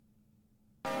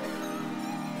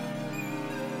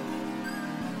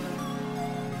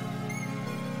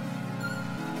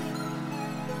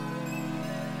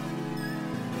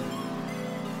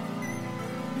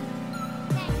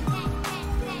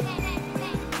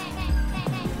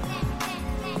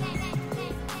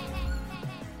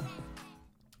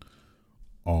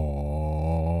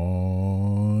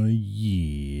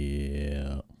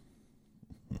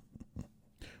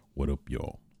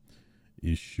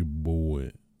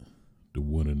the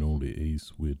one and only A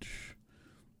Switch,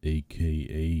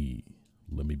 aka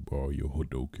let me borrow your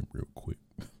Hodoken real quick.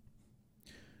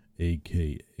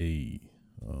 AKA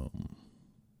you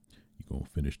gonna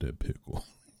finish that pickle.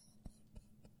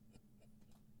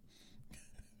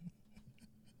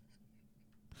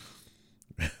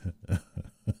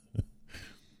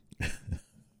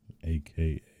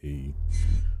 AKA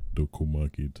the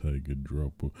Komaki Tiger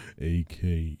Dropper,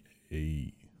 AKA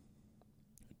the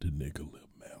Nigga Lip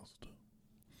Master,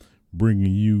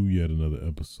 bringing you yet another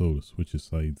episode of Switch Your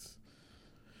Sights,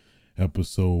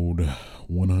 episode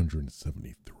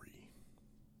 173.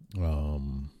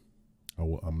 I'm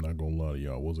not gonna lie to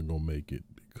y'all, I wasn't gonna make it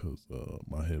because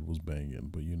my head was banging,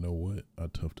 but you know what? I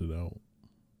toughed it out.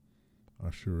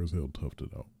 I sure as hell toughed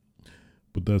it out.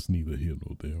 But that's neither here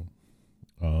nor there.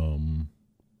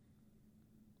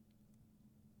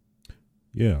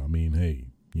 Yeah, I mean, hey,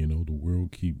 you know, the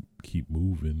world keep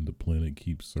moving, the planet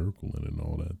keeps circling and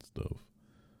all that stuff.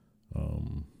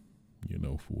 You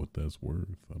know, for what that's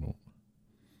worth. I don't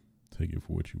take it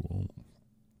for what you want.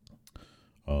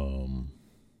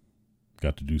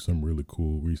 Got to do something really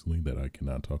cool recently that I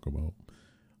cannot talk about.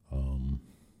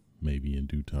 Maybe in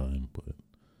due time, but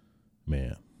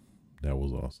man, that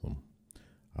was awesome.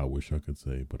 I wish I could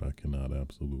say, but I cannot,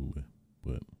 absolutely.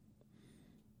 But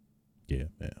yeah,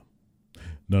 man.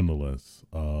 Nonetheless,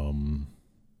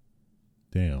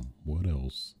 damn, what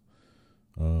else?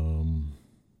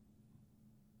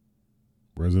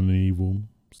 Resident Evil,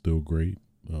 still great.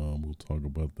 We'll talk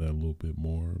about that a little bit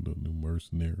more. The new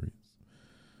Mercenaries.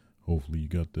 Hopefully you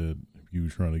got that. If you were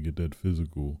trying to get that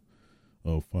physical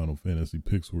Final Fantasy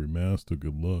Pixel Remaster,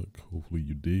 good luck. Hopefully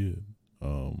you did.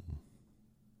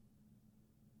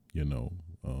 You know,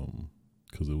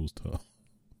 because it was tough.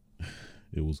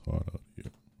 It was hard out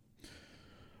here.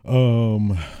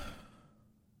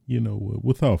 You know what?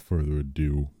 Without further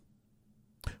ado,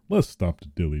 let's stop the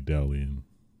dilly-dally and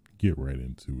get right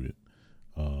into it.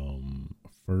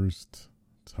 First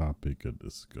topic of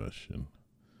discussion.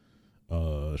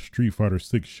 Street Fighter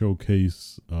 6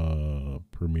 Showcase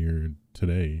premiered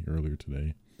earlier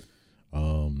today.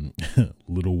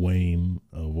 Lil Wayne,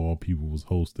 of all people, was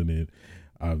hosting it.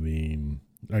 I mean,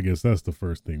 I guess that's the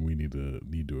first thing we need to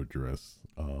address.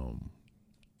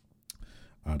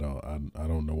 I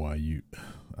don't know why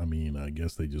I mean, I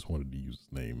guess they just wanted to use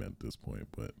his name at this point,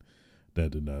 but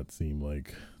that did not seem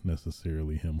like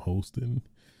necessarily him hosting.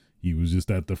 He was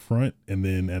just at the front and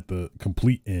then at the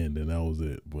complete end, and that was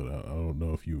it. But I don't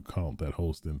know if you would count that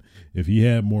hosting. If he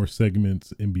had more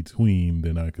segments in between,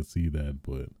 then I could see that.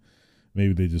 But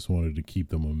maybe they just wanted to keep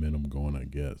the momentum going, I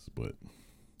guess. But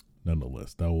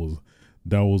nonetheless, that was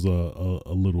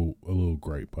a little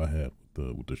gripe I had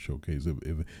with the showcase.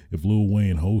 If Lil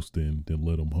Wayne hosting, then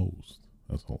let him host.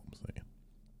 That's all I'm saying.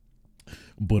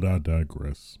 But I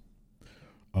digress.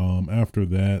 After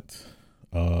that,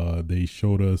 they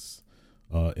showed us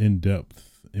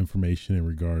in-depth information in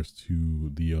regards to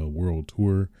the World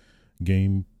Tour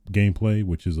gameplay,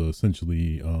 which is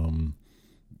essentially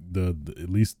the at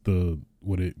least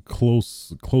what it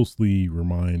closely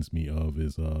reminds me of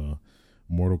is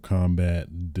Mortal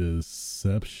Kombat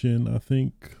Deception, I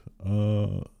think.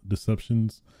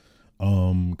 Deception's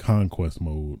conquest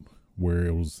mode, where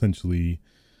it was essentially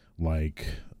like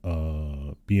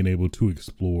being able to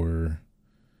explore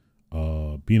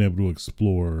the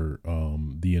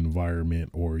environment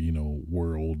or, you know,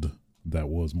 world that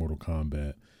was Mortal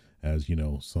Kombat, as, you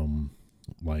know, some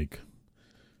like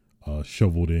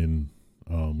shoveled in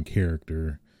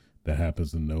character that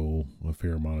happens to know a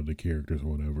fair amount of the characters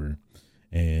or whatever.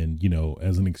 And, you know,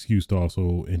 as an excuse to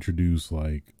also introduce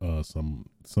like some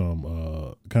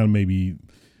kind of maybe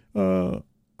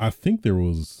I think there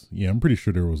was, I'm pretty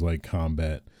sure there was like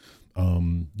combat.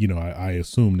 You know, I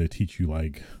assume they teach you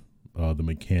like the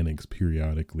mechanics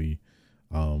periodically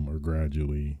or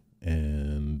gradually.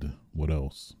 And what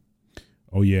else?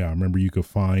 Oh yeah, I remember you could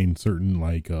find certain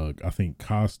like I think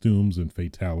costumes and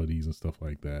fatalities and stuff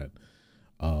like that.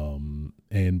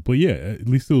 But yeah, at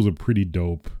least it was a pretty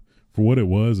dope, for what it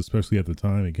was, especially at the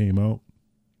time it came out,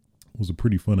 it was a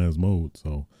pretty fun ass mode.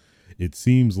 So it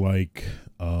seems like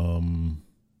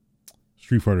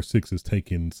Street Fighter 6 is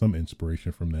taking some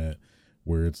inspiration from that,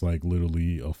 where it's like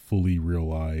literally a fully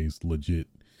realized legit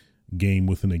game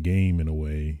within a game in a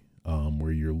way,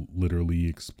 where you're literally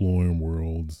exploring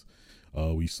worlds.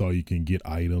 We saw you can get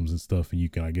items and stuff, and you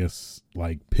can, I guess,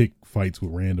 like pick fights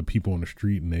with random people on the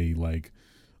street, and they like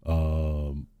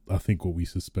I think what we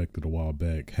suspected a while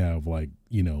back, have like,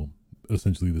 you know,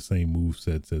 essentially the same move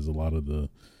sets as a lot of the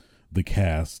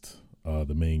cast,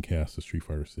 the main cast of Street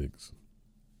Fighter 6,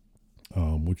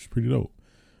 which is pretty dope.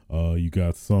 You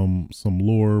got some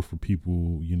lore for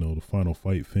people, the Final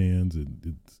Fight fans.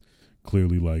 It's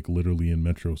clearly like literally in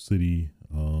Metro City.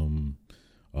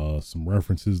 Some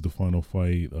references to Final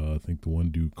Fight. I think the one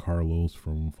dude Carlos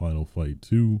from Final Fight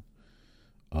 2.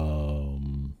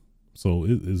 So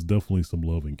it's definitely some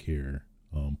love and care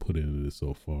put into this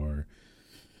so far.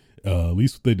 At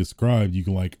least what they described, you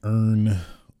can like earn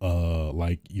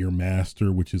like your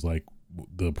master, which is like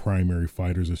the primary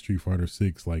fighters of Street Fighter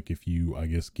 6. Like if you, I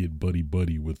guess, get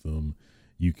buddy with them,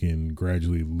 you can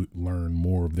gradually learn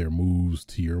more of their moves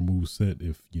to your move set.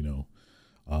 If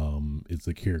it's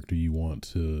a character you want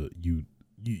to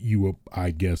you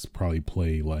I guess probably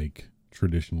play like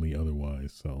traditionally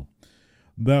otherwise. So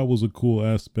that was a cool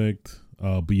aspect.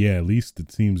 But yeah, at least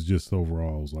it seems just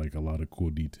overall it was like a lot of cool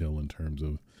detail in terms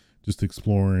of just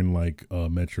exploring like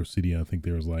Metro City. I think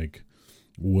there was like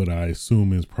what I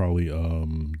assume is probably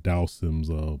Dowsim's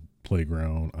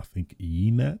playground. I think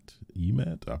EMAT.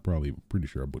 I'm probably pretty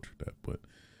sure I butchered that, but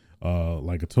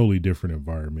like a totally different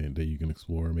environment that you can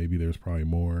explore. Maybe there's probably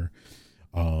more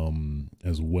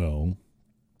as well.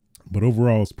 But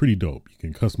overall it's pretty dope. You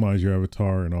can customize your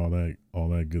avatar and all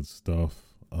that good stuff.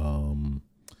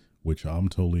 Which I'm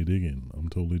totally digging.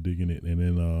 it. And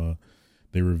then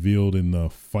they revealed in the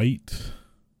fight,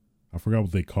 I forgot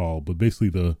what they call, but basically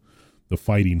the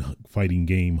fighting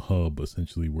game hub,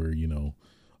 essentially, where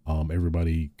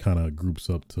everybody kind of groups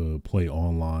up to play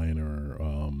online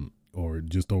or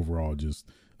just overall just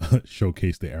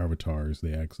showcase the avatars.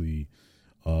 They actually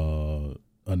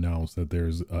announced that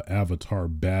there's an avatar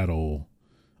battle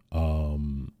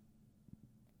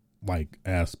like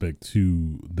aspect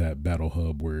to that battle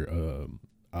hub where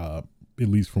at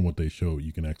least from what they showed,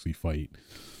 you can actually fight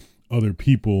other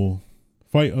people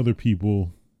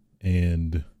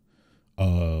and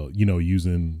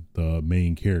using the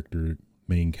main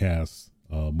cast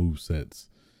move sets,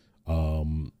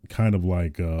 kind of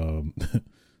like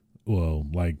well,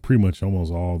 like pretty much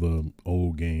almost all the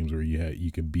old games where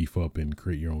you can beef up and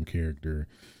create your own character.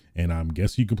 And I'm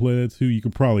guessing you could play that too. You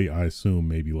could probably, I assume,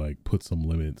 maybe like put some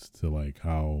limits to like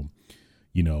how,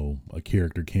 a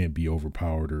character can't be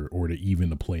overpowered or to even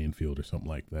the playing field or something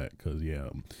like that. Cause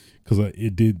they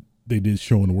did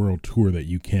show in the world tour that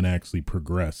you can actually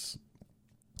progress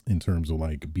in terms of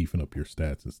like beefing up your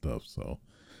stats and stuff. So,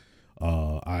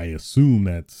 I assume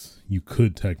that you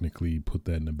could technically put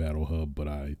that in the battle hub, but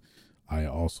I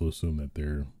also assume that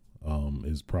there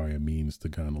is probably a means to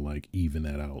kind of like even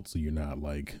that out, so you're not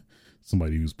like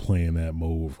somebody who's playing that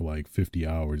mode for like 50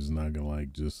 hours is not gonna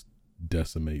like just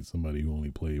decimate somebody who only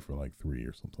played for like 3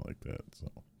 or something like that.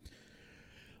 So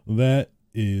that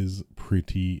is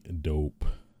pretty dope.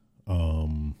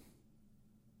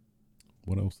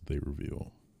 What else did they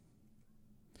reveal?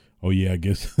 Oh yeah, I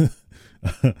guess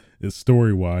it's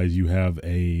story wise, you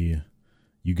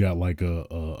got like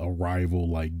a rival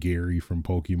like Gary from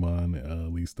Pokemon.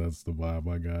 At least that's the vibe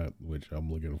I got, which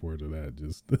I'm looking forward to that.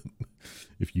 Just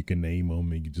if you can name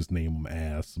them, and you just name them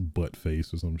ass, butt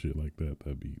face, or some shit like that.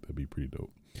 That'd be pretty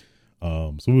dope.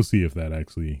 So we'll see if that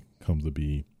actually comes to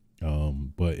be.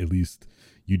 But at least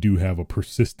you do have a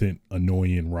persistent,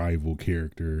 annoying rival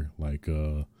character like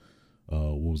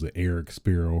what was it, Eric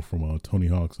Sparrow from Tony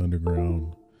Hawk's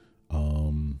Underground.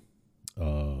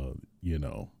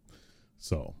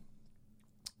 So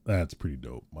that's pretty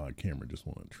dope. My camera just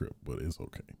went on a trip, but it's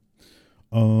okay.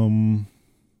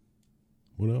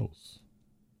 What else?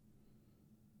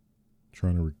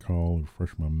 Trying to recall and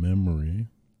refresh my memory.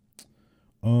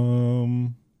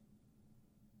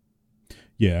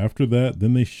 Yeah, after that,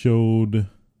 then they showed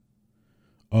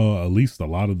at least a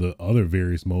lot of the other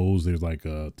various modes. There's like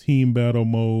a team battle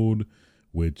mode,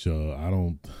 which I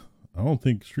don't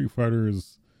think Street Fighter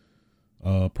is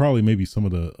probably maybe some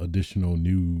of the additional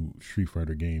new Street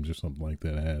Fighter games or something like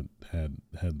that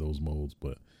had those modes,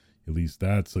 but at least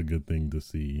that's a good thing to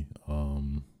see,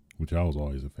 which I was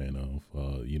always a fan of.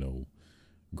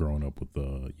 Growing up with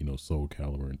Soul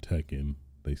Calibur and Tekken,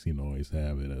 they seem to always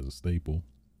have it as a staple.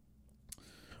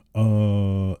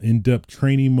 In-depth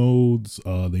training modes,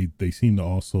 they seem to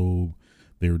also,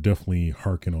 they were definitely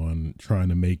harking on trying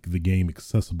to make the game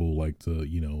accessible like to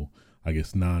I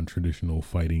guess non-traditional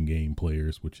fighting game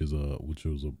players, which was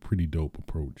a pretty dope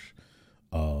approach.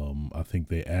 I think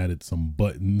they added some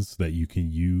buttons that you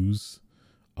can use,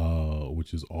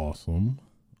 which is awesome.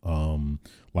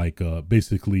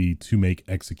 Basically to make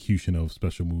execution of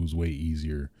special moves way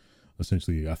easier.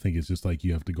 Essentially, I think it's just like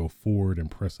you have to go forward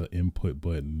and press an input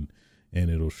button, and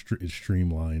it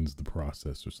streamlines the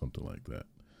process or something like that.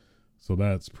 So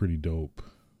that's pretty dope.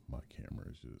 My camera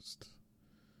is just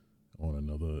on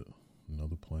another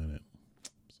planet.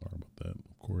 Sorry about that.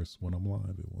 Of course, when I'm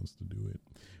live, it wants to do it.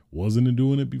 Wasn't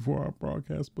doing it before our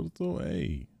broadcast, but it's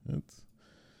hey,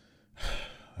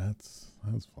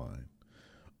 that's fine.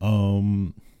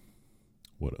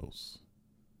 What else?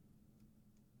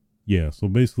 Yeah, so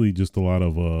basically just a lot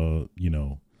of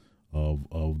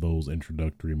of those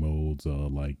introductory modes,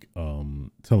 like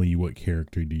telling you what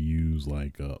character to use,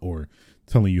 like or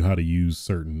telling you how to use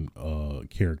certain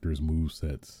characters'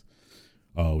 movesets,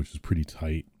 which is pretty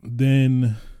tight.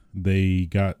 Then they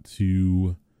got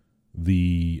to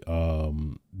the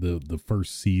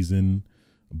first season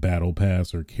battle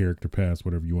pass or character pass,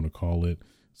 whatever you want to call it.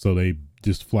 So they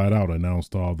just flat out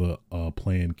announced all the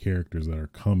planned characters that are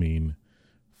coming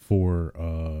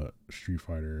for Street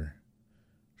Fighter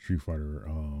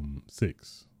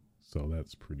 6. So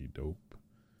that's pretty dope.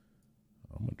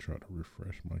 I'm gonna try to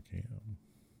refresh my cam.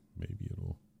 Maybe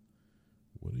it'll.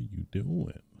 What are you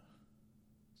doing?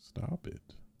 Stop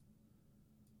it.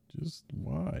 Just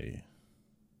why?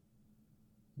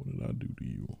 What did I do to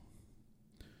you?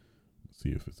 Let's see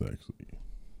if it's actually.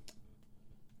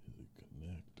 Is it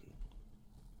connected?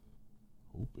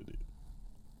 Hope it is.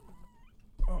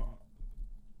 Oh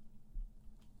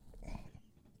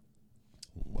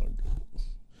my goodness.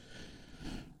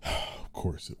 Of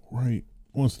course it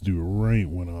wants to do it right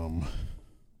when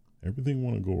everything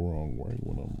want to go wrong right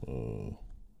when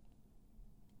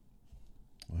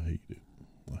I hate it.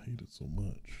 I hate it so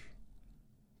much.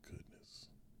 Goodness.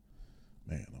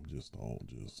 Man, I'm just all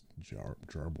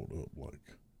jarbled up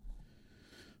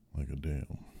like a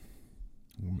damn.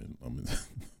 I'm in I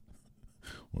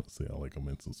want to say I'm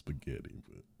in some spaghetti,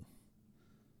 but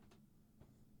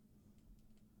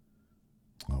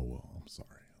oh well, I'm sorry.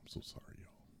 I'm so sorry, y'all.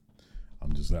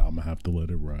 I'm gonna have to let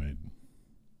it ride.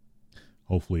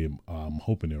 Hopefully, I'm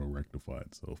hoping it'll rectify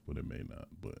itself, but it may not.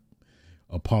 But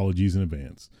apologies in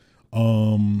advance.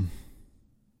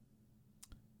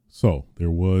 So there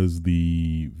was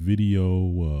the video,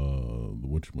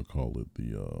 whatchamacallit,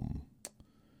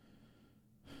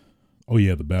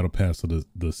 the battle pass of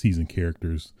the season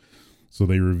characters. So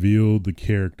they revealed the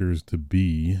characters to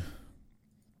be,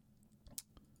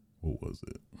 what was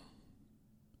it?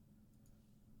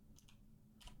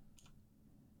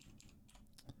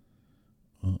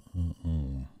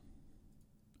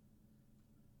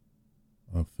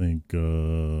 I think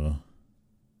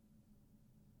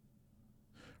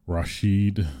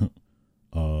Rashid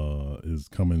is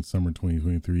coming summer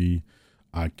 2023.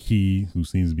 Aki, who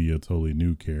seems to be a totally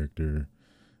new character,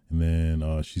 and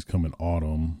then she's coming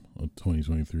autumn of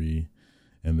 2023,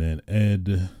 and then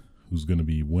Ed, who's going to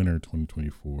be winter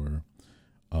 2024,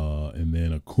 and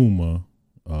then Akuma,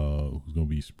 who's going to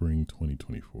be spring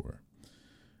 2024.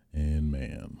 And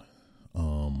man,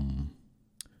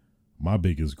 my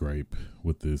biggest gripe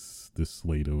with this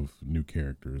slate of new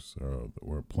characters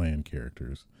or planned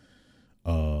characters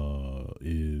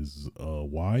is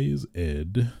why is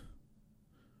Ed,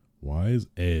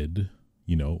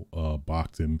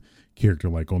 boxing character,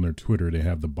 like on their Twitter they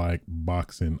have the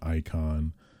boxing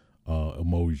icon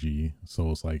emoji, so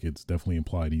it's like it's definitely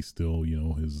implied he's still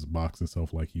his boxing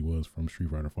self like he was from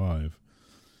Street Fighter 5,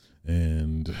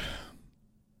 and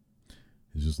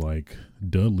it's just like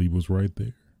Dudley was right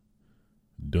there.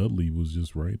 Dudley was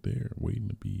just right there waiting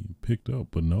to be picked up.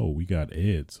 But no, we got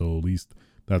Ed. So at least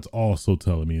that's also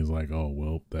telling me is like, oh,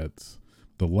 well, that's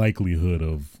the likelihood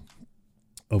of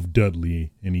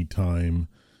Dudley anytime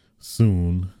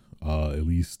soon. At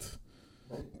least,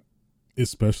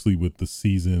 especially with the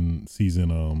season,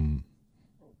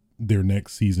 their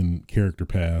next season character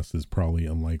pass is probably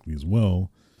unlikely as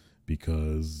well,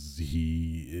 because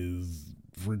he is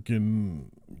freaking.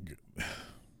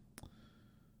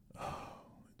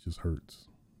 It just hurts.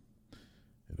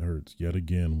 It hurts. Yet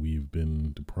again, we've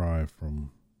been deprived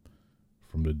from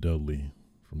Dudley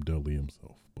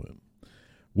himself. But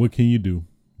what can you do?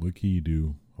 What can you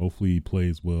do? Hopefully he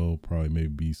plays well. Probably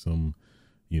maybe some,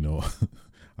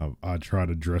 I try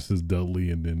to dress as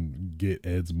Dudley and then get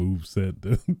Ed's moveset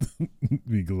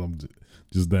because I'm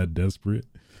just that desperate.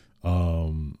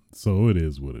 So it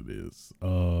is what it is.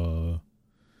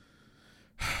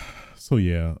 So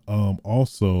yeah.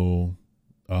 Also,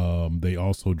 they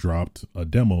also dropped a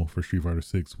demo for Street Fighter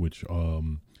 6, which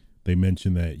they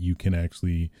mentioned that you can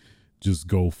actually just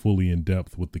go fully in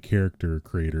depth with the character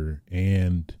creator,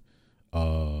 and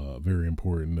very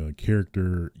important, the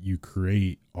character you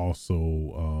create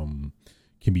also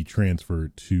can be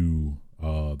transferred to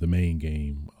the main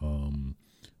game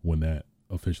when that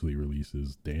officially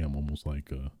releases. Damn, almost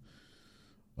like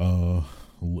a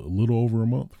little over a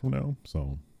month from now.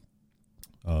 So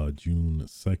June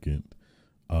 2nd.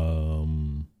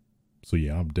 So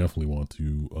yeah, I definitely want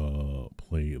to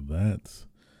play that,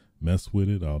 mess with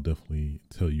it. I'll definitely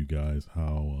tell you guys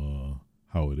how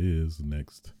it is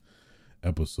next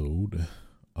episode.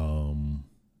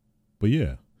 But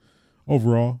yeah,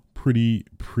 overall, pretty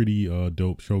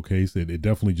dope showcase. It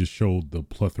definitely just showed the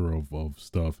plethora of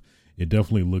stuff. It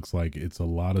definitely looks like it's a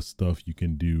lot of stuff you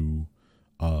can do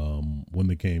when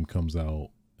the game comes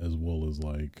out, as well as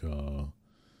like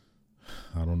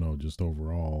I don't know, just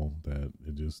overall that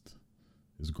it just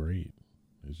is great.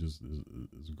 It's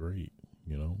great,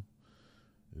 you know.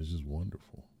 It's just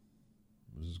wonderful.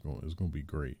 It's gonna be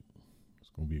great.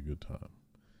 It's gonna be a good time.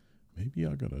 Maybe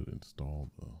I gotta install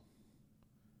the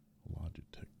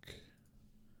Logitech.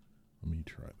 Let me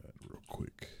try that real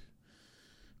quick.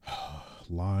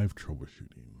 Live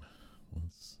troubleshooting.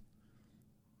 I'm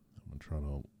gonna try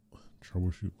to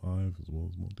troubleshoot live as well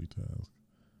as multitask.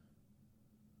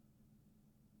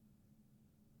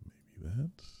 Maybe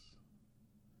that.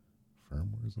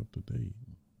 Firmware's up to date.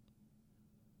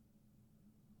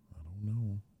 I don't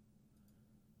know.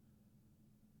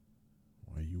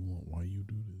 Why you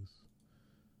do this?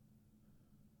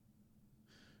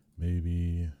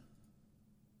 Maybe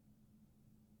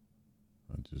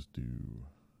I just do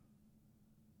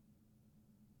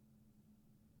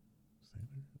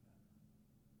standard.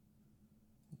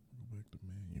 Go back to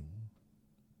manual.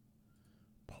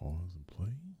 Pause and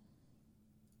play.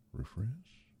 Refresh.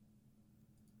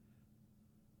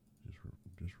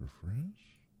 Just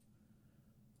refresh.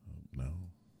 No.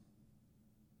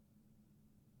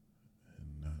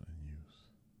 And not in use.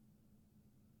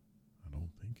 I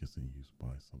don't think it's in use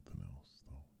by something else,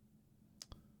 though.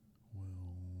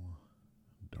 Well,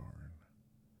 darn.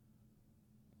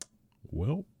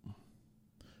 Well,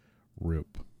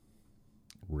 rip.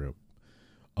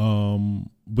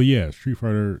 But yeah, Street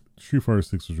Fighter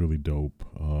 6 was really dope.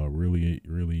 Really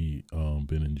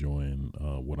been enjoying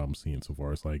what I'm seeing so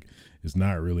far. It's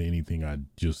not really anything I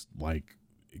just like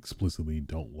explicitly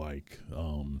don't like,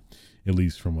 at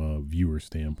least from a viewer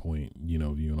standpoint,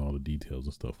 viewing all the details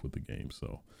and stuff with the game.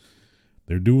 So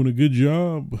they're doing a good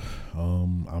job.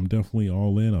 I'm definitely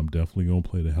all in. I'm definitely gonna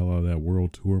play the hell out of that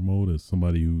World Tour mode as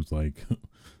somebody who's like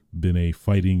been a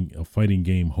fighting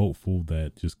game hopeful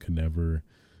that just can never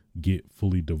get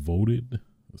fully devoted.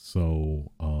 So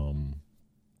I'm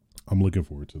looking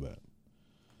forward to that.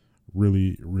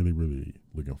 Really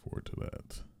looking forward to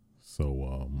that.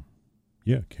 So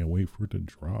yeah, can't wait for it to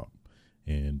drop,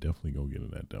 and definitely go get in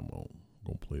that demo.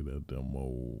 Gonna play that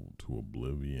demo to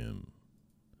oblivion.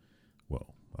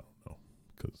 Well, I don't know,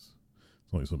 because it's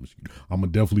only so much you can do. I'm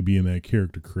gonna definitely be in that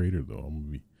character creator though.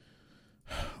 I'm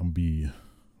gonna be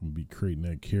creating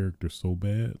that character so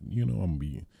bad. I'm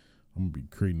gonna be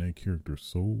creating that character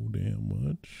so damn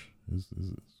much. It's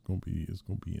gonna be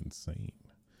insane.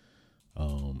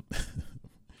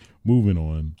 Moving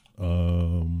on.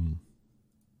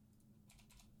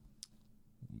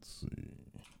 Let's see.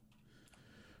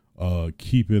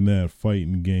 Keeping that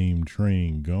fighting game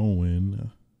train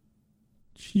going.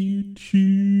 Choo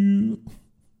choo.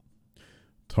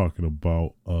 Talking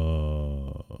about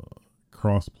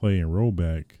crossplay and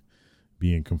rollback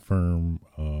being confirmed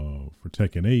for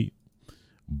Tekken 8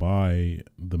 by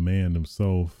the man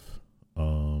himself,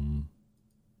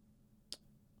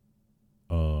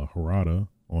 Harada,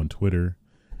 on Twitter,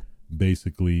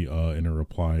 basically in a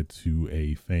reply to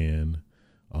a fan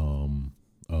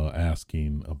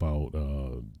asking about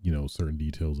certain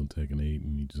details in Tekken 8,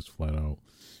 and he just flat out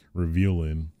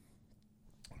revealing,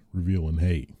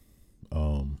 hey,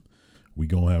 we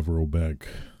gonna have rollback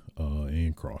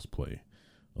and crossplay.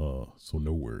 So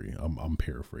no worry. I'm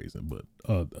paraphrasing, but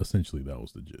essentially that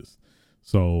was the gist.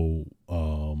 So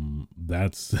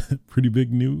that's pretty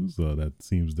big news. That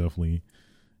seems definitely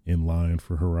in line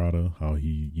for Harada, how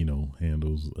he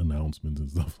handles announcements and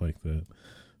stuff like that.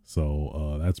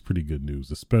 So that's pretty good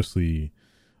news, especially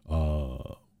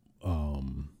crossplay,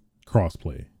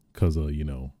 because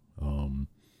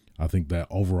I think that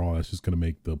overall that's just going to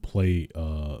make the play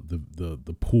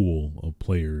the pool of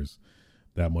players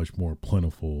that much more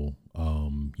plentiful.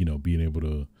 Being able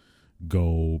to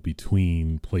go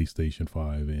between PlayStation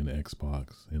 5 and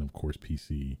Xbox, and of course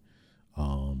PC.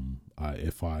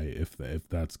 If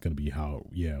that's gonna be how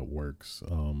it works.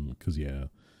 Because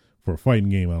for a fighting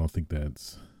game, I don't think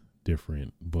that's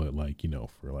different. But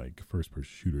for like first person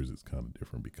shooters, it's kind of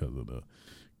different because of the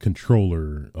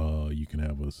controller. You can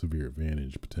have a severe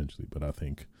advantage potentially, but I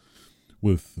think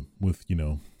with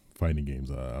fighting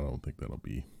games, I don't think that'll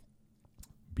be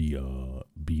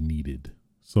needed.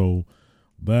 So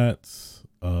that's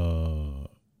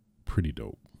pretty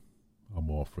dope. I'm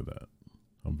all for that.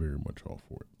 I'm very much all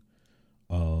for it.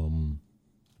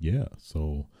 yeah,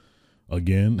 so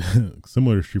again,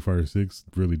 similar to Street Fighter 6,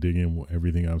 really digging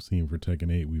everything I've seen for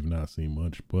Tekken 8. We've not seen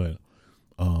much, but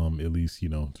at least,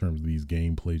 in terms of these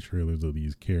gameplay trailers of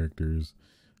these characters,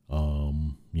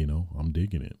 I'm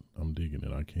digging it.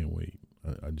 I can't wait.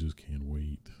 I just can't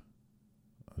wait.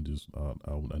 I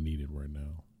need it right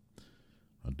now.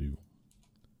 I do.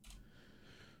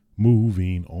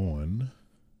 Moving on.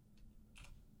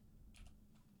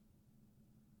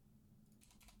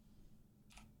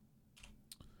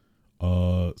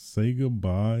 Sega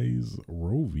buys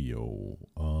Rovio.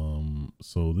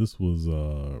 So this was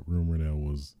a rumor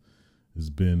that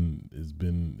has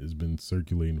been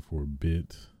circulating for a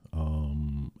bit.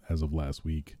 As of last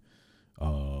week,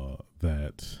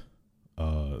 that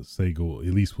Sega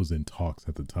at least was in talks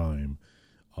at the time,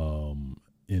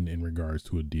 in regards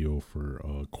to a deal for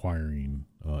acquiring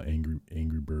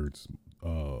Angry Birds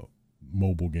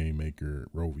mobile game maker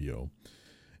Rovio.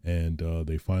 And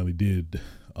they finally did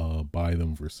buy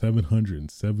them for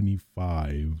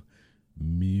 $775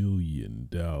 million.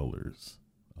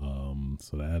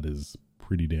 So that is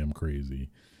pretty damn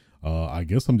crazy. I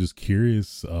guess I'm just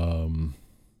curious.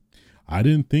 I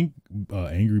didn't think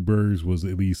Angry Birds was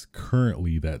at least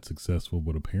currently that successful,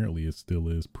 but apparently it still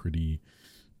is pretty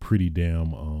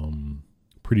damn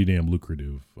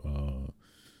lucrative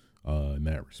in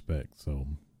that respect. So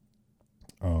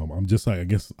I'm just like, I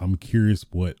guess I'm curious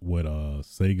what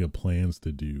Sega plans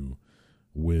to do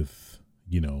with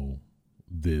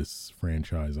this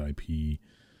franchise IP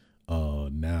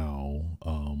now,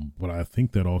 but I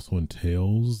think that also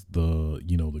entails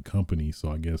the company.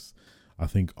 So I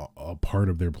think a part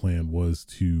of their plan was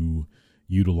to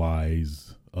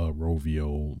utilize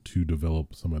Rovio to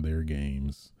develop some of their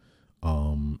games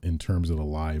in terms of the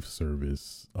live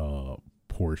service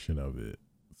portion of it.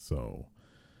 So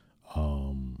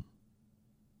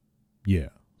yeah,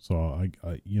 so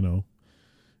I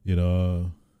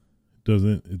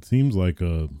it seems like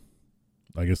I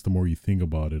guess the more you think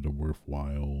about it, a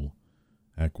worthwhile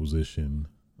acquisition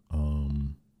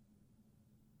in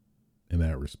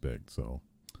that respect. So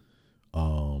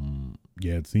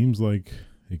yeah, it seems like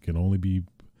it can only be,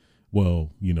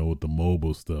 well, with the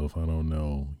mobile stuff, I don't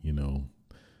know,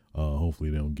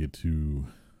 hopefully they don't get too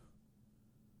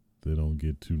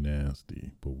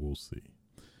nasty, but we'll see.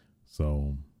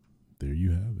 So there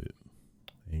you have it.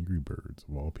 Angry Birds,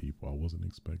 of all people. I wasn't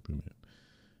expecting it.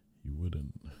 You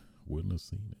wouldn't have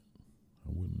seen it.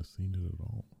 I wouldn't have seen it at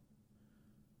all.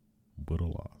 But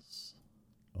alas.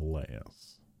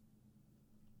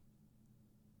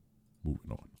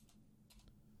 Moving on.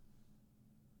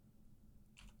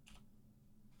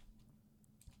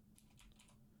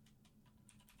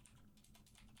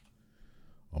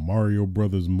 A Mario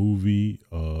Brothers movie.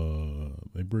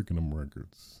 They breaking them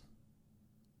records.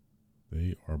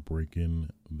 They are breaking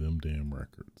them damn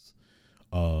records.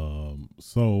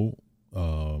 So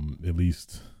at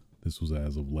least this was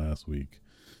as of last week.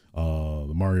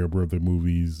 The Mario Brother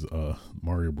movie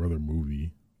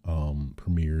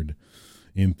premiered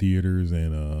in theaters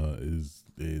and is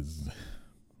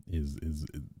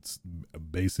it's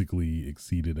basically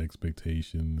exceeded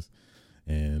expectations,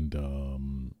 and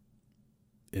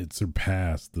it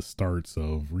surpassed the starts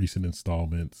of recent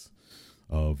installments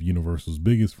of Universal's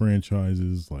biggest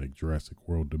franchises like Jurassic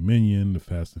World Dominion, The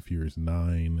Fast and Furious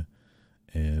 9,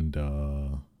 and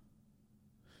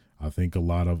I think a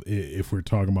lot of, if we're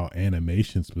talking about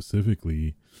animation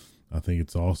specifically, I think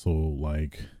it's also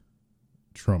like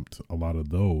trumped a lot of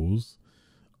those.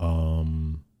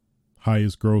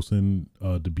 Highest grossing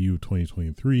debut of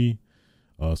 2023,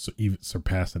 so even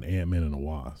surpassing Ant-Man and the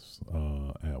Wasp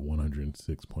at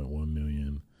 106.1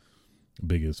 million.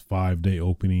 Biggest 5-day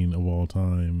opening of all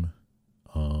time.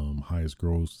 Highest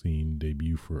grossing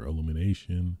debut for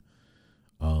Illumination.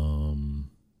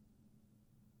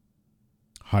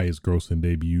 Highest grossing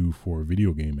debut for a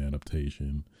video game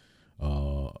adaptation.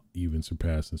 Even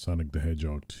surpassing Sonic the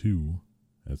Hedgehog 2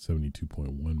 at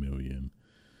 72.1 million.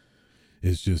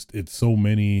 It's so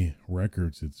many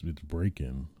records it's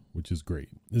breaking, which is great.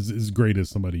 It's great as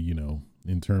somebody,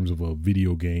 in terms of a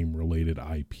video game related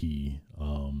IP.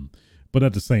 But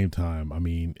at the same time, I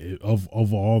mean, of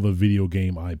all the video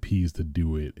game IPs to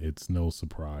do it, it's no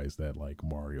surprise that like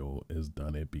Mario has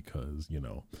done it, because,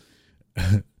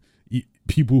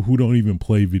 people who don't even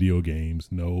play video games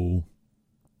know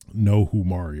who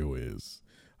Mario is.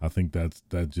 I think that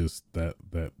just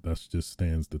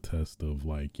stands the test of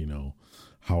like,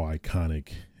 how iconic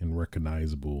and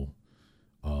recognizable,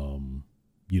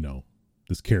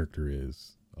 this character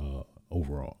is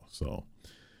overall. So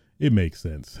it makes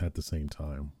sense at the same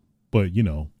time, but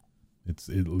it's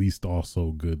at least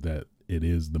also good that it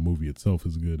is, the movie itself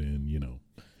is good, and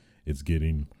it's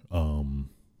getting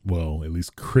well, at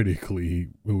least critically,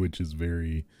 which is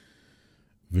very,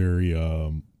 very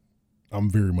I'm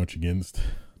very much against.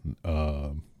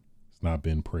 It's not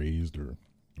been praised or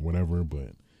whatever,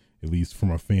 but at least from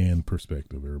a fan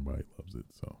perspective, everybody loves it.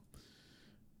 So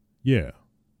yeah.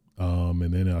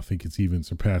 And then I think it's even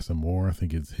surpassing more. I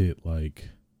think it's hit like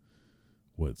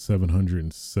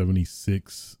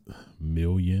 776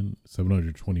 million,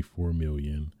 724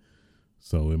 million.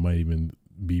 So it might even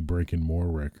be breaking more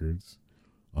records.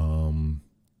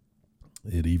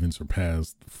 It even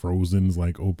surpassed Frozen's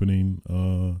like opening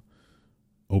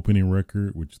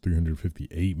record, which is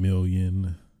 358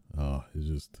 million.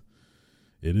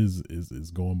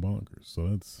 It's going bonkers. So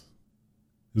it's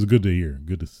good to hear,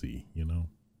 good to see,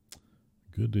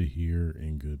 good to hear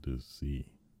and good to see.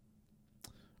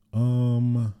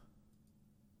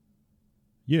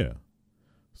 Yeah.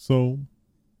 So,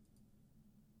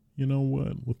 you know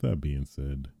what? With that being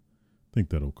said, I think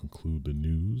that'll conclude the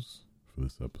news for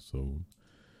this episode.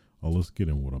 Let's get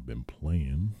in what I've been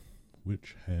playing,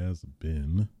 which has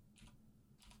been,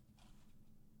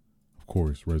 of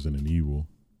course, Resident Evil.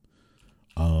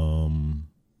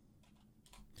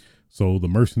 So the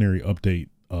Mercenary update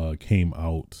came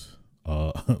out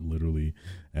literally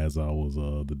as I was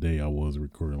the day I was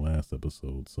recording last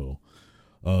episode. So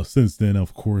since then,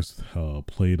 of course,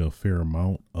 played a fair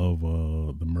amount of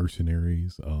the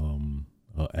Mercenaries,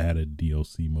 added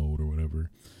DLC mode or whatever,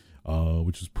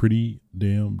 which is pretty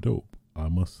damn dope, I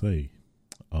must say.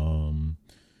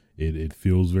 It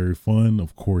feels very fun.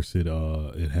 Of course, it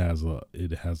has a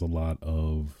lot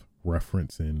of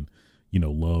reference and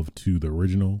love to the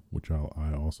original, which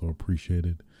I also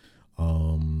appreciated.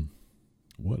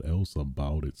 What else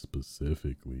about it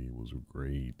specifically was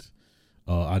great?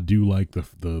 I do like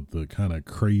the kind of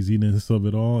craziness of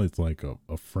it all. It's like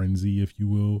a frenzy, if you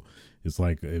will. It's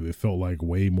like it felt like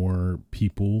way more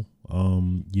people,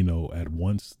 at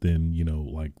once than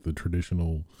like the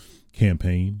traditional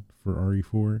campaign for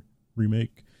RE4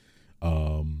 remake.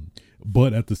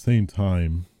 But at the same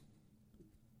time,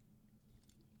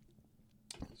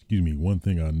 one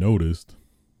thing I noticed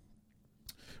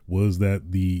was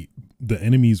that the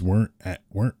enemies weren't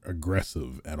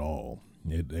aggressive at all.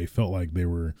 They felt like they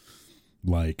were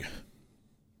like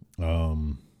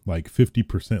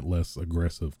 50% less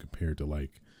aggressive compared to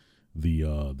like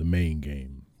the main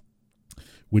game,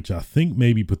 which I think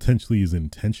maybe potentially is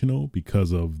intentional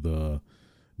because of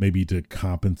maybe to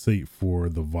compensate for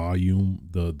the volume,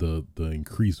 the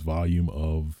increased volume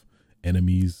of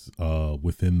enemies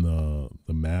within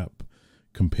the map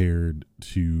compared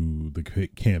to the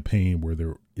campaign, where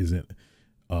there isn't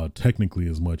technically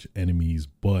as much enemies,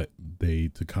 but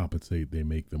to compensate, they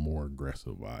make them more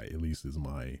aggressive. At least is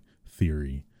my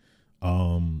theory.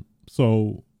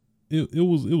 So it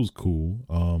was cool.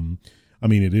 I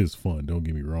mean, it is fun, don't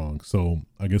get me wrong. So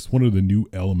I guess one of the new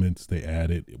elements they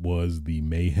added was the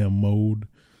mayhem mode,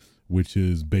 which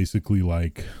is basically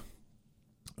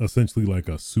essentially like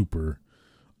a super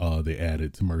they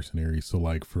added to Mercenaries. So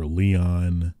like for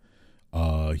Leon,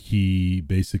 he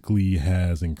basically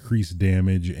has increased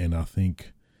damage and I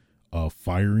think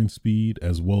firing speed,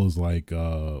 as well as like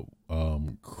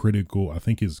critical. I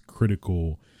think his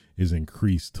critical is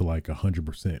increased to like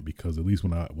 100%, because at least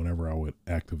whenever I would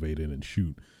activate it and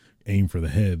aim for the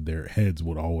head, their heads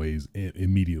would always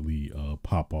immediately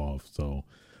pop off. So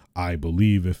I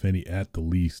believe, if any, at the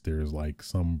least, there's like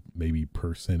some maybe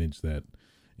percentage that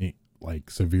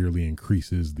like severely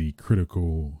increases the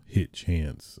critical hit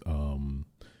chance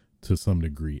to some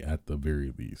degree at the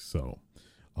very least. So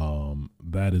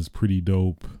that is pretty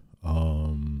dope.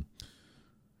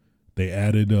 They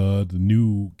added the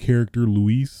new character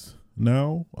Luis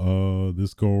now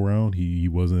this go around. He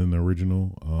wasn't in the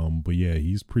original, but yeah,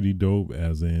 he's pretty dope,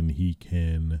 as in he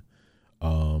can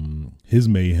his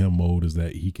mayhem mode is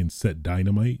that he can set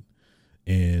dynamite,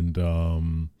 and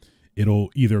it'll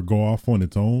either go off on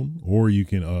its own, or you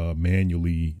can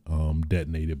manually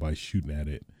detonate it by shooting at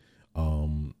it,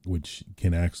 which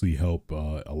can actually help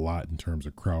a lot in terms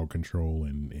of crowd control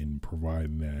and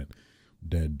providing that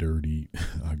dirty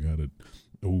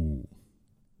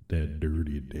that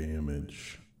dirty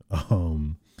damage.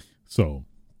 So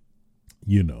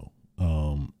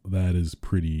that is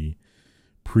pretty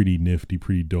nifty,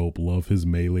 pretty dope. Love his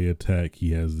melee attack.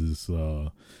 He has this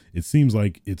it seems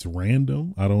like it's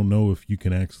random. I don't know if you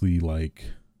can actually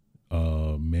like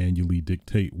manually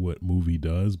dictate what move he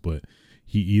does, but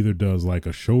he either does like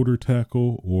a shoulder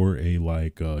tackle or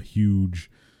a huge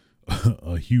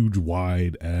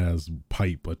wide ass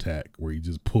pipe attack, where he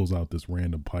just pulls out this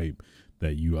random pipe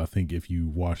that I think if you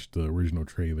watch the original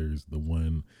trailers,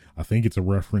 I think it's a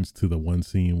reference to the one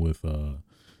scene with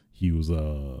he was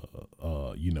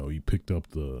he picked up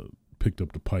the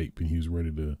pipe and he was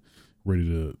ready to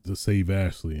save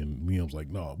Ashley, and Liam's like,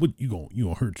 "No, what you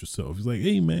gonna hurt yourself?" He's like,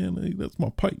 "Hey man, hey, that's my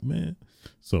pipe, man."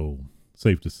 So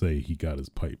safe to say he got his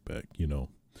pipe back,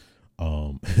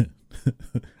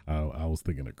 I was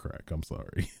thinking of crack. I'm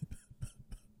sorry.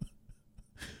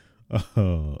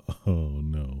 Oh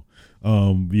no.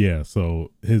 Yeah,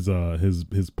 so his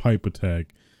pipe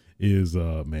attack is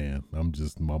man,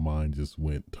 my mind just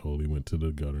totally went to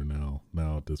the gutter now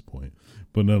at this point.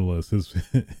 But nonetheless,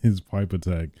 his pipe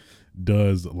attack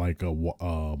does like a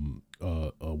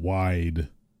wide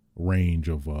range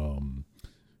of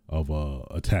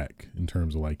attack, in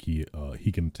terms of like he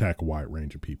can attack a wide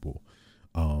range of people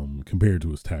compared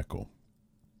to his tackle.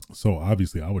 So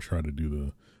obviously I would try to do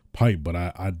the pipe, but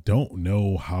I don't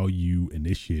know how you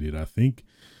initiate it. I think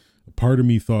part of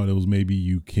me thought it was maybe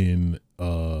you can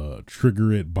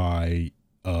trigger it by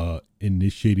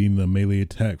initiating the melee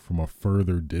attack from a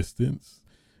further distance.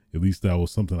 At least that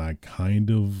was something I kind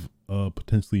of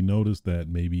potentially noticed, that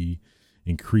maybe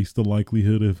increased the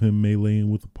likelihood of him meleeing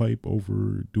with the pipe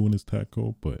over doing his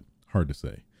tackle, but hard to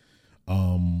say.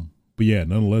 But yeah,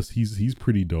 nonetheless, he's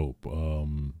pretty dope.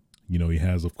 He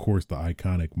has, of course, the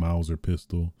iconic Mauser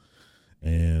pistol,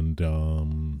 and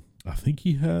I think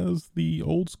he has the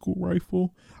old school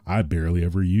rifle. I barely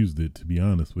ever used it, to be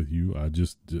honest with you. I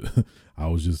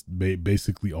was just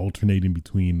basically alternating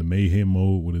between the mayhem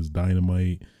mode with his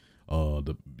dynamite,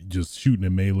 just shooting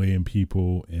and meleeing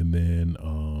people, and then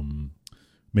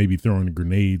maybe throwing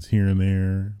grenades here and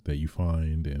there that you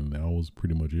find, and that was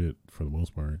pretty much it for the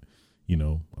most part.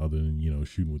 Other than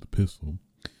shooting with the pistol.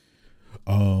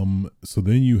 So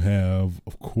then you have,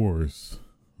 of course,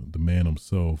 the man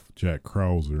himself, Jack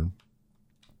Krauser.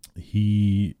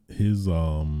 His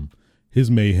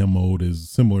mayhem mode is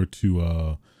similar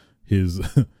to his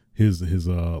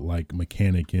like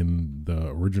mechanic in the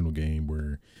original game,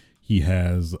 where he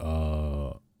has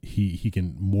he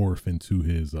can morph into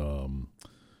his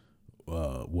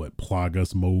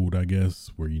Plagas mode, I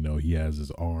guess, where he has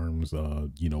his arms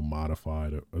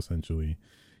modified essentially.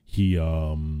 He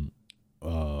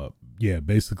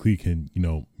basically can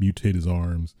mutate his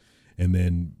arms and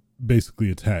then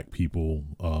basically attack people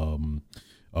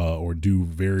or do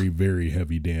very, very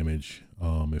heavy damage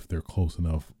if they're close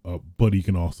enough, but he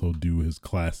can also do his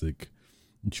classic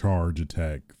charge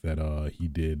attack that he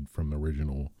did from the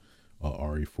original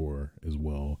RE4 as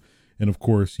well. And of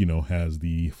course, has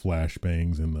the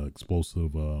flashbangs and the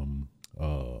explosive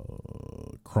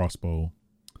crossbow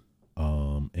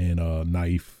and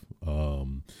knife.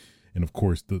 And of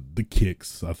course the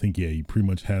kicks. I think, he pretty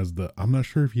much has I'm not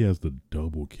sure if he has the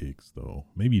double kicks though.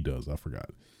 Maybe he does. I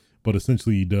forgot. But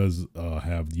essentially he does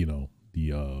have,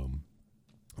 the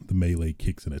melee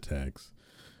kicks and attacks.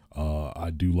 I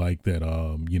do like that,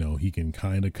 he can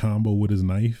kind of combo with his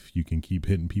knife. You can keep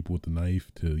hitting people with the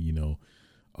knife to,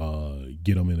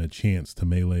 get them in a chance to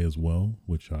melee as well,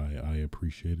 which I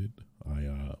appreciated.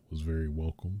 I was very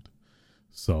welcomed.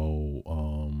 So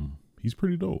he's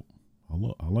pretty dope.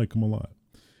 I like him a lot.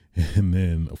 And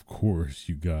then of course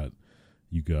you got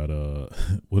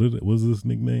what was this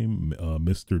nickname?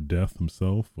 Mr. Death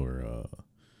himself, or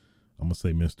I'm gonna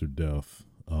say Mr. Death,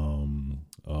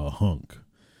 Hunk,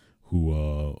 who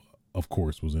of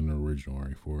course was in the original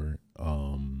RE4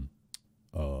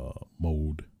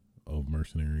 mode of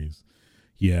Mercenaries.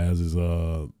 He has his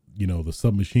the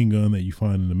submachine gun that you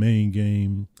find in the main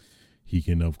game. He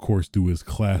can of course do his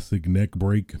classic neck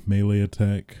break melee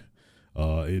attack.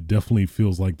 It definitely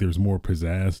feels like there's more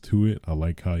pizzazz to it. I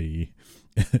like how he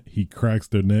cracks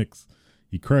their necks.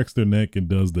 He cracks their neck and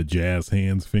does the jazz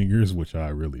hands fingers, which I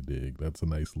really dig. That's a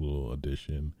nice little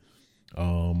addition.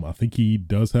 I think he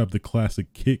does have the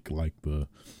classic kick, like the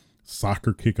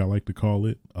soccer kick, I like to call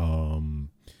it.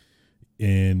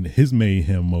 And his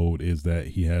mayhem mode is that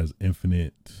he has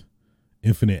infinite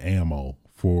ammo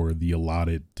for the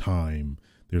allotted time.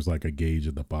 There's like a gauge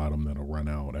at the bottom that'll run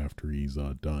out after he's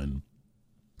done.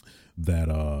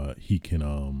 That he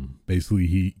can basically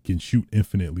he can shoot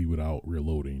infinitely without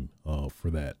reloading for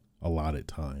that allotted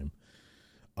time,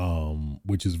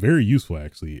 which is very useful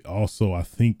actually. Also, I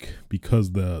think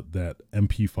because that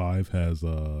MP5 has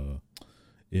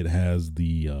it has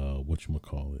the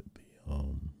whatchamacallit,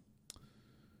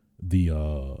 the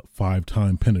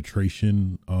 5-time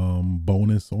penetration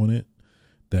bonus on it,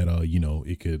 that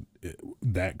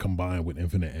that combined with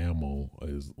infinite ammo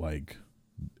is like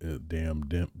a damn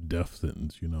death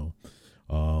sentence,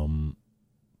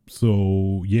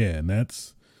 So yeah, and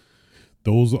that's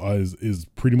those is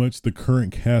pretty much the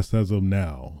current cast as of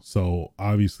now. So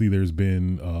obviously there's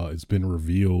been it's been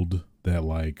revealed that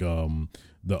like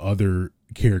the other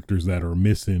characters that are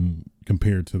missing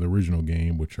compared to the original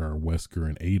game, which are Wesker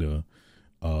and Ada,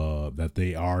 that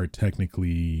they are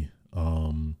technically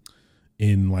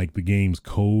in like the game's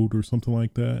code or something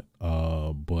like that,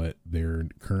 but they're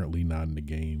currently not in the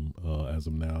game as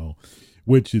of now,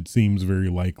 which it seems very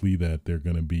likely that they're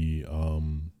going to be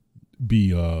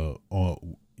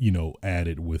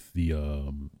added with the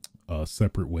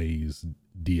Separate Ways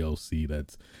DLC.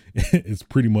 That's it's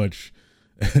pretty much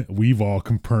we've all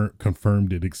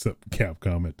confirmed it except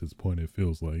Capcom at this point, it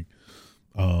feels like.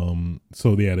 So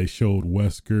yeah, they showed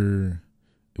Wesker.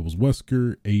 It was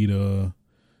Wesker, Ada,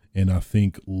 and I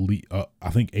think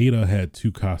Ada had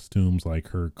two costumes, like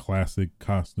her classic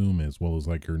costume as well as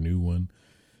like her new one.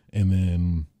 And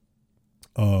then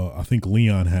I think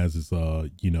Leon has his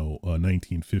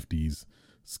 1950s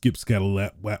skip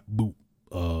scatterlap wap boop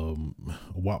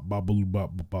wop babaloo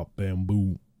bop bop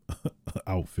bamboo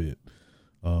outfit.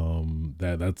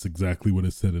 That's exactly what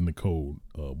it said in the code.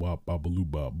 Wop babaloo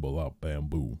bop bop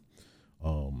bamboo.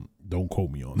 Don't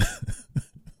quote me on that.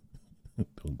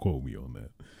 Don't quote me on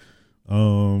that.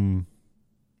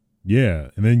 Yeah,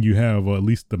 and then you have at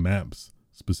least the maps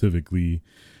specifically.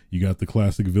 You got the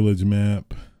classic village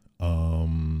map.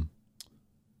 You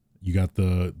got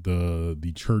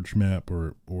the church map,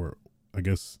 or I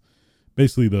guess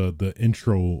basically the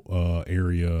intro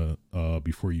area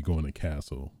before you go in the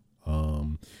castle.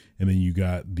 And then you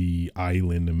got the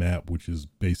island map, which is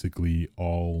basically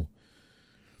all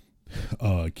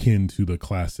akin to the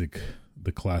classic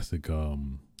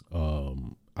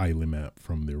island map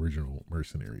from the original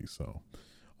Mercenaries. So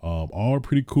all are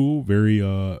pretty cool, very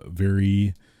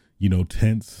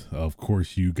tense. Of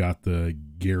course, you got the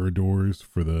Garradors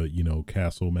for the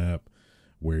castle map,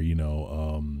 where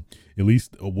at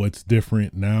least what's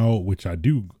different now, which I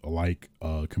do like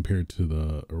compared to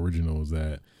the original, is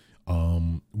that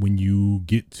when you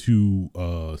get to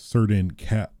certain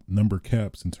number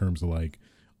caps in terms of like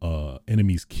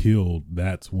enemies killed,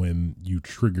 that's when you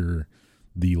trigger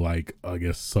the like I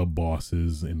guess sub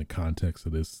bosses in the context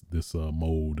of this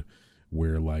mode,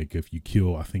 where like if you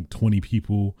kill I think 20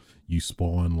 people, you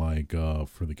spawn like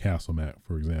for the castle map,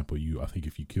 for example, I think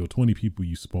if you kill 20 people,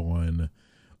 you spawn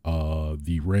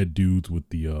the red dudes with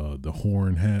the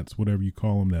horn hats, whatever you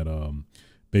call them, that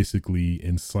basically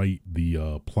incite the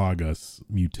Plagas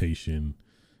mutation.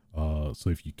 So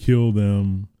if you kill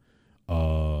them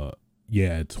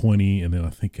at 20, and then I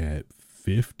think at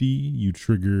 50 you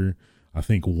trigger I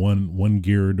think one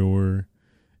Gyarados,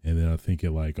 and then I think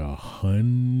at like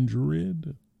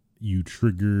 100 you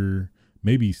trigger,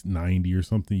 maybe 90 or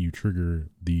something, you trigger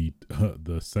the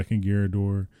second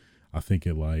Gyarados. I think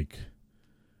it like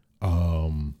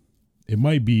it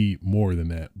might be more than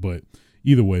that, but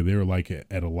either way, they're like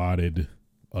at allotted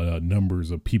numbers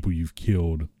of people you've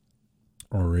killed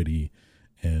already,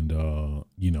 and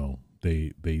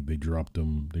they dropped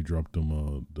them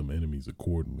enemies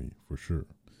accordingly, for sure.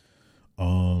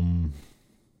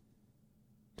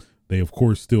 They of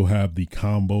course still have the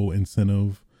combo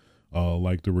incentive,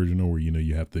 like the original, where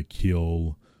you have to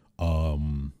kill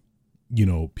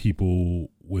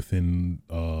people within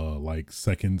like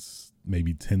seconds,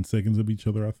 maybe 10 seconds of each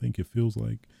other, I think it feels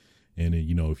like. And then,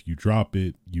 if you drop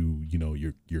it,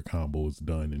 your combo is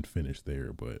done and finished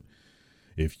there. But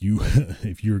if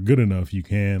you're good enough, you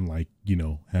can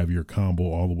have your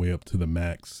combo all the way up to the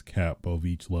max cap of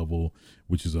each level,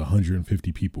 which is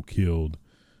 150 people killed.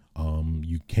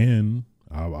 You can,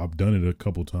 I've done it a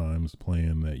couple times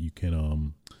playing that, you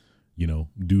can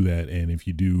do that, and if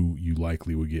you do, you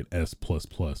likely will get S++,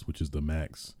 which is the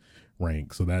max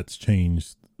rank. So that's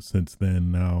changed since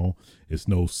then. Now it's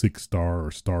no 6-star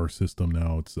or star system.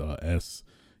 Now it's S,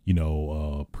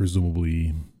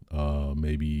 presumably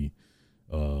maybe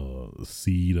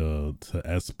C to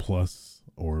S plus,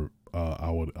 or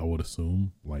I would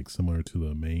assume like similar to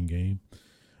the main game.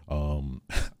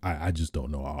 I just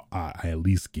don't know. I at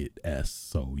least get S,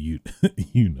 so I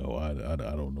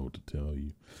don't know what to tell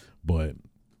you, but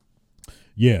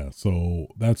yeah, so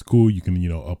that's cool. You can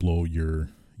upload your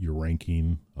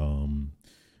ranking,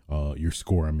 your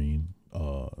score, I mean,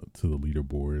 to the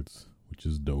leaderboards, which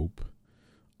is dope.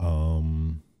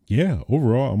 Yeah,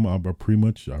 overall, I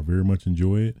very much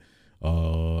enjoy it.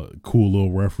 Cool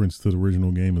little reference to the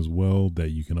original game as well,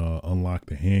 that you can unlock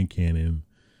the hand cannon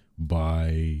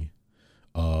by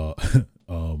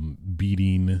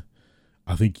beating.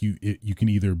 I think you can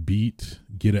either get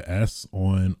an S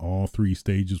on all 3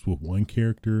 stages with one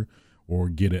character, or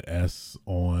get an S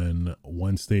on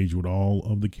one stage with all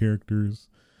of the characters.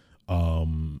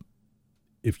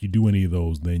 If you do any of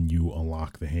those, then you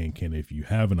unlock the hand cannon. If you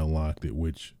haven't unlocked it,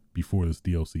 which before this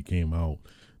DLC came out,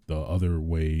 the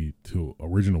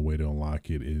original way to unlock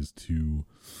it is to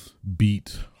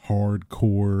beat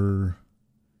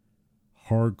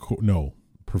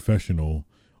professional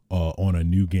on a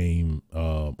new game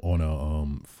on a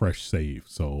fresh save.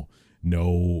 So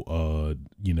no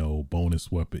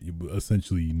bonus weapon,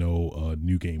 essentially no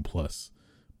new game plus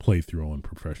playthrough on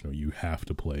professional. You have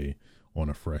to play on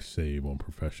a fresh save on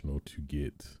professional to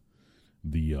get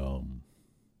the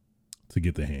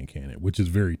hand cannon, which is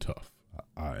very tough.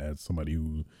 I as somebody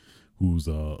who's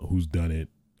done it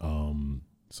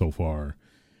so far,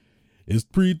 it's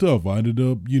pretty tough. I ended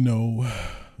up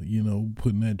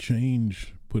putting that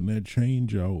change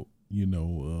out,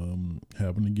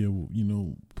 having to give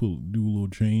do a little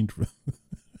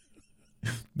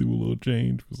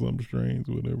change for some strains,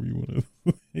 whatever you want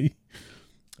to say.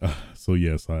 So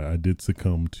yes, I did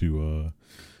succumb to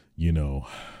them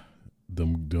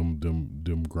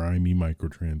grimy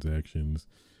microtransactions,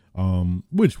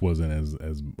 which wasn't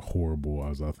as horrible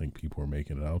as I think people are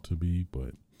making it out to be,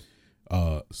 but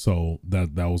so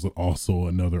that was also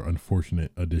another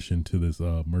unfortunate addition to this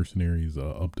Mercenaries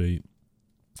update,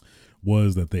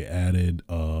 was that they added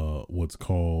what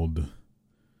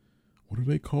are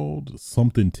they called?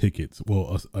 Something tickets.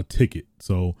 Well, a ticket.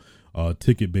 So a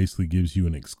ticket basically gives you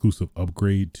an exclusive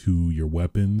upgrade to your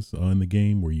weapons in the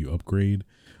game where you upgrade.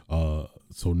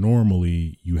 So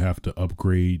normally you have to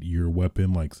upgrade your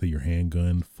weapon, like say your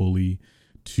handgun, fully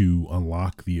to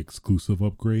unlock the exclusive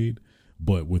upgrade.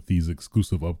 But with these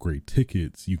exclusive upgrade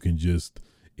tickets, you can just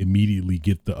immediately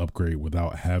get the upgrade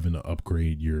without having to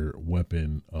upgrade your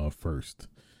weapon first.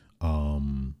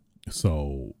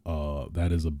 So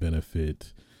that is a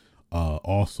benefit.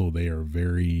 Also, they're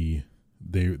very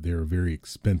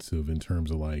expensive in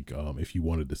terms of like if you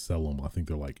wanted to sell them, I think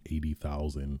they're like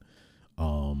 80,000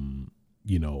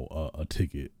 a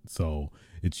ticket. So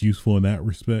it's useful in that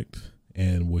respect.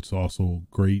 And what's also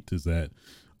great is that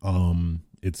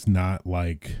it's not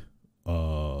like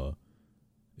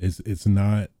it's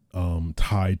not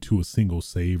tied to a single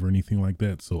save or anything like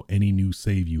that. So any new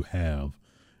save you have,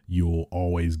 you'll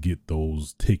always get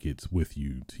those tickets with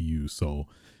you to use. So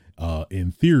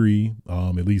in theory,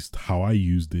 at least how I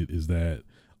used it is that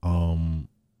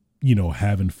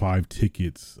having 5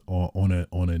 tickets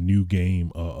on a new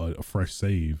game, a fresh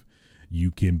save,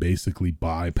 you can basically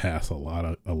bypass a lot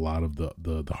of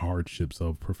the hardships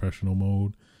of professional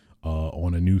mode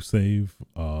on a new save,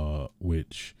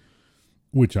 which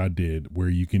I did, where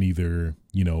you can either,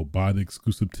 buy the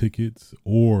exclusive tickets,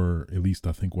 or at least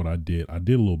I think what I did a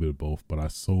little bit of both, but I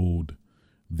sold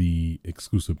the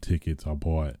exclusive tickets I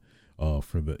bought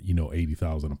for the,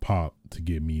 80,000 a pop to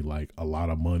give me like a lot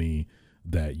of money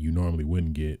that you normally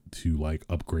wouldn't get to like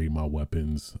upgrade my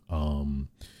weapons,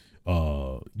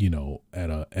 at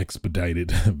a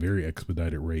expedited, very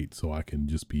expedited rate. So I can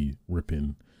just be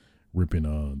ripping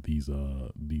these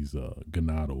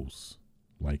ganados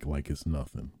like it's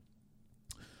nothing.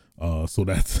 So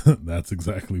that's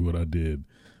exactly what I did.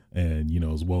 And,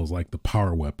 as well as like the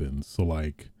power weapons. So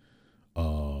like,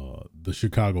 the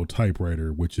Chicago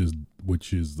typewriter, which is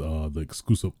the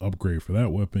exclusive upgrade for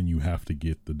that weapon, you have to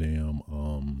get the damn,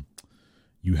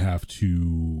 you have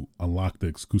to unlock the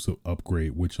exclusive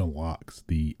upgrade, which unlocks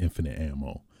the infinite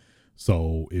ammo.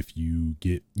 So if you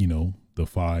get, the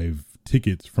 5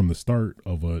 tickets from the start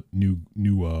of a new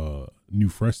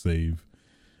fresh save,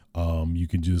 you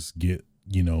can just get,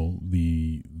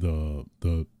 the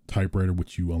typewriter,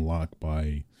 which you unlock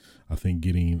by, I think,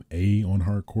 getting A on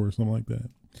hardcore or something like that.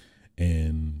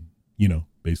 And,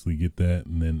 basically get that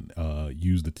and then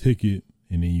use the ticket,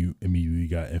 and then you immediately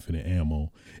got infinite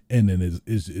ammo. And then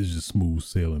it's just smooth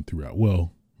sailing throughout.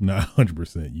 Well, not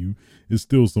 100%. It's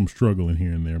still some struggling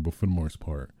here and there, but for the most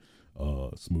part,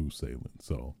 smooth sailing.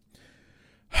 So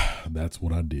that's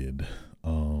what I did.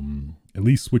 At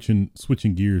least switching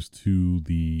gears to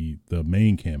the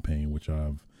main campaign, which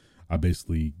I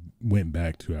basically went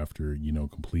back to after,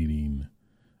 completing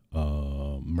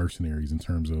Mercenaries, in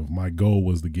terms of my goal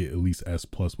was to get at least S+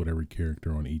 with every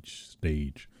character on each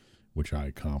stage, which I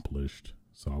accomplished.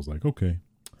 So I was like, okay,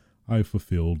 I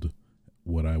fulfilled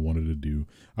what I wanted to do.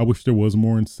 I wish there was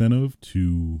more incentive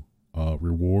to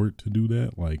reward to do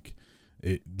that. Like,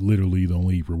 it literally, the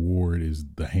only reward is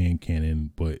the hand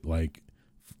cannon, but like,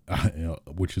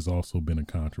 which has also been a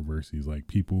controversy, is like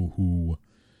people who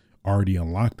already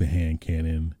unlocked the hand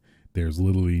cannon, there's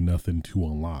literally nothing to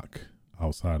unlock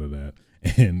outside of that.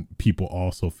 And people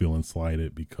also feeling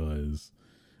slighted because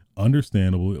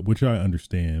understandable, which I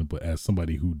understand, but as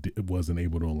somebody who wasn't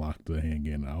able to unlock the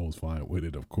handgun, I was fine with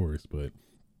it, of course. But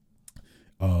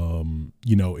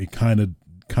you know, it kind of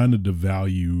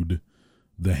devalued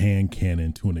the hand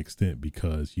cannon to an extent,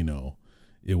 because, you know,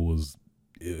 it was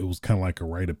kind of like a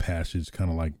rite of passage,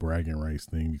 kind of like bragging rights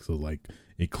thing, because like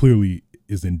it clearly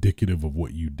is indicative of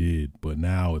what you did. But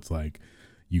now it's like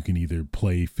you can either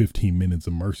play 15 minutes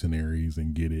of Mercenaries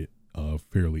and get it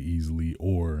fairly easily,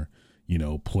 or, you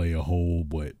know, play a whole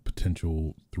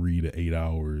potential 3 to 8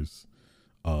 hours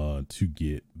to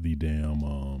get the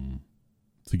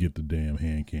damn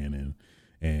hand cannon.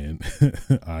 And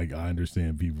I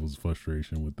understand people's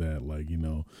frustration with that. Like, you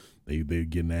know, they're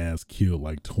getting ass killed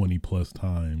like 20 plus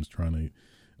times trying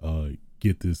to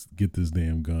get this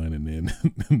damn gun, and then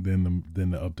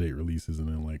then the update releases, and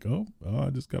then like, oh,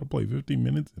 I just gotta play 15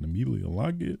 minutes and immediately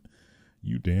unlock it.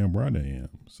 You damn right I am.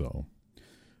 So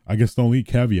I guess the only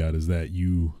caveat is that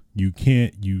you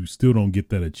still don't get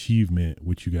that achievement,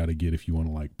 which you got to get if you want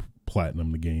to like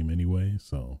platinum the game anyway.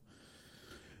 So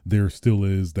there still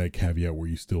is that caveat where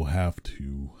you still have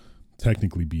to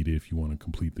technically beat it if you want to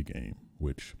complete the game,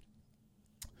 which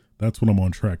that's what I'm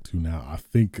on track to now. I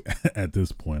think at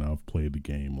this point I've played the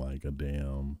game like a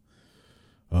damn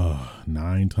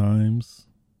 9 times.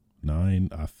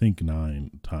 I think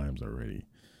 9 times already.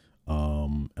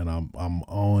 And I'm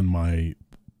on my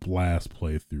last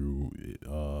playthrough.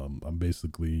 I'm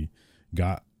basically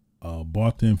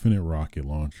bought the Infinite Rocket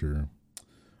Launcher.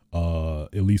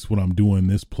 At least what I'm doing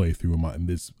this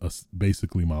playthrough,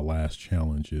 basically my last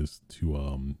challenge is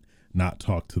to not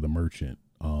talk to the merchant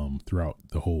throughout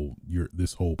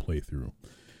this whole playthrough.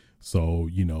 So,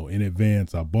 you know, in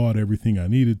advance I bought everything I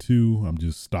needed to. I'm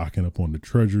just stocking up on the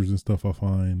treasures and stuff I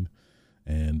find,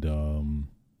 and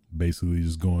basically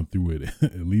just going through it.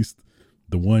 At least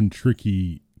the one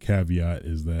tricky caveat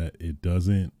is that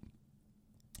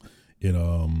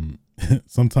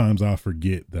sometimes I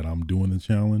forget that I'm doing the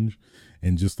challenge,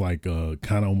 and just like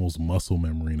kind of almost muscle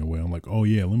memory in a way. I'm like, oh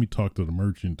yeah, let me talk to the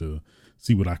merchant to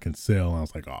see what I can sell. And I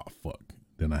was like, oh fuck.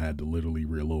 Then I had to literally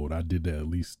reload. I did that at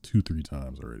least 2-3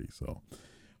 times already. So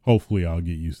hopefully I'll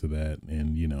get used to that.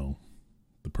 And, you know,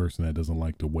 the person that doesn't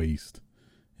like to waste,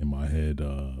 in my head,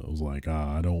 was like,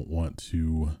 I don't want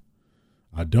to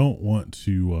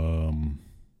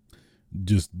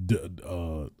just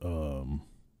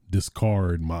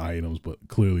discard my items, but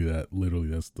clearly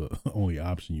that's the only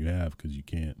option you have, because you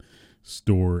can't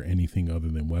store anything other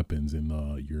than weapons in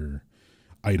your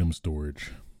item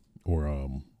storage,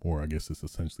 or I guess it's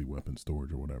essentially weapon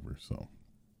storage or whatever. So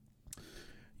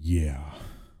yeah,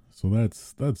 so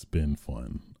that's been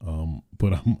fun.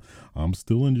 But I'm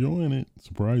still enjoying it,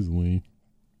 surprisingly.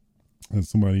 As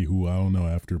somebody who, I don't know,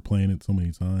 after playing it so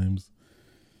many times,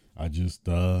 I just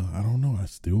I don't know, I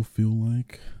still feel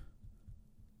like,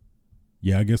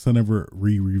 yeah, I guess I never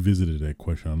revisited that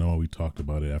question. I know we talked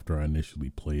about it after I initially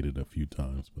played it a few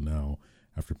times, but now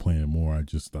after playing it more, I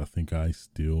think I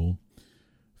still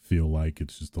feel like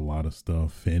it's just a lot of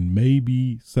stuff, and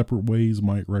maybe separate ways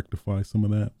might rectify some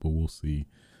of that, but we'll see.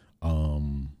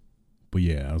 But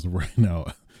yeah, as of right now,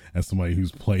 as somebody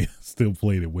who's still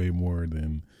played it way more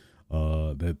than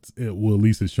that's it, well, at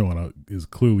least it's showing out, is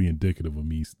clearly indicative of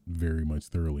me very much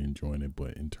thoroughly enjoying it.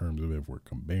 But in terms of if we're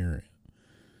comparing,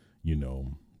 you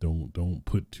know, don't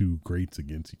put two greats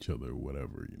against each other or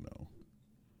whatever, you know.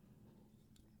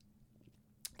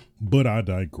 But I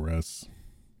digress.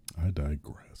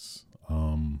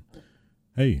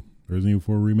 Hey, Resident Evil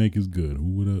 4 Remake is good.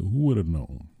 Who would have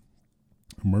known?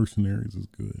 Mercenaries is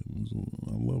good.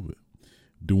 I love it.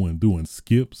 Doing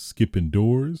skipping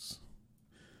doors,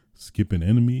 skipping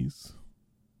enemies.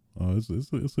 It's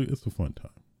a fun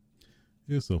time.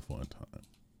 It's a fun time.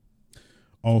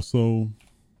 Also,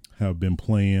 have been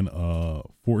playing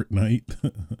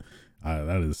Fortnite.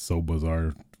 That is so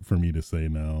bizarre for me to say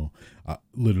now. I'm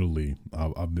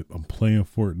playing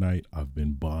Fortnite. I've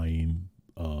been buying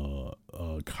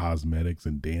cosmetics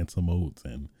and dance emotes,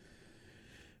 and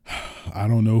I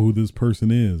don't know who this person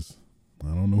is.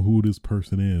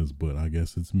 But I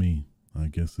guess it's me.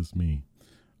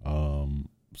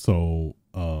 So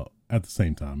at the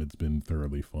same time, it's been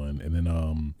thoroughly fun. And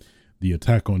then the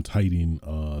Attack on Titan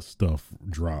stuff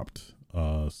dropped.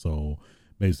 So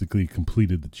basically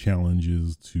completed the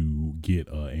challenges to get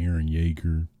Eren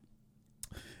Yeager.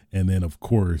 And then of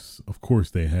course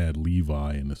they had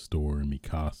Levi in the store and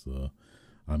Mikasa.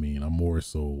 I mean, I'm more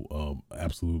so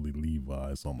absolutely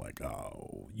Levi. So I'm like,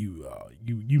 oh, you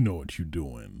know what you're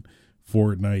doing.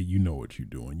 Fortnite, you know what you're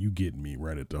doing. You getting me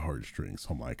right at the heartstrings. So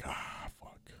I'm like,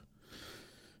 fuck.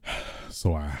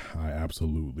 So I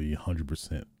absolutely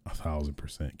 100%,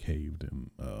 1,000% caved and,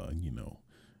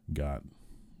 got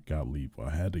Levi. I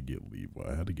had to get Levi.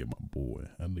 I had to get my boy.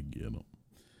 I had to get him.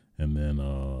 And then,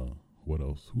 what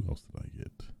else? Who else did I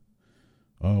get?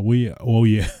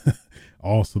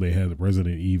 Also, they had the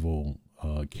Resident Evil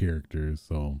characters.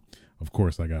 So, of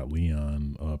course, I got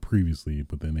Leon previously,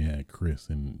 but then they had Chris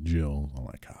and Jill. I'm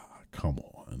like, come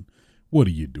on. What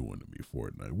are you doing to me,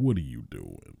 Fortnite? What are you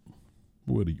doing?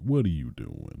 What are you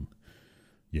doing?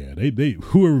 Yeah, they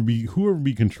whoever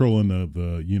be controlling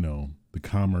the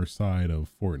commerce side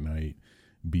of Fortnite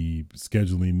be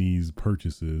scheduling these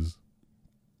purchases.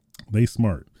 They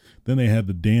smart. Then they had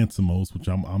the dance emotes, which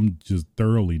I'm just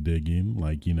thoroughly digging.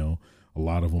 Like, a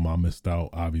lot of them I missed out,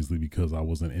 obviously, because I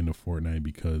wasn't into Fortnite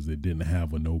because it didn't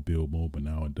have a no build mode, but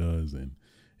now it does, and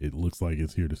it looks like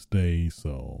it's here to stay.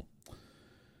 So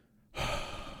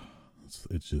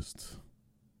it's just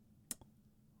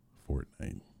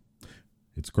Fortnite.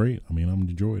 It's great. I mean, I'm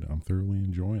thoroughly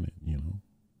enjoying it.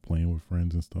 Playing with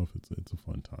friends and stuff. It's a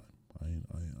fun time. I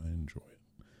enjoy it.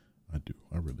 I do.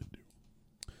 I really do.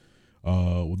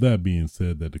 With that being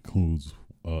said, that concludes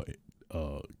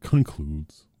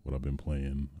what I've been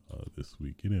playing this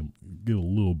week. Get a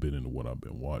little bit into what I've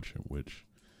been watching, which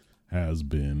has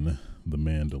been The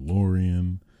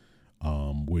Mandalorian,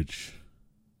 which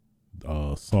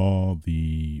saw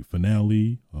the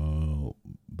finale the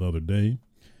other day.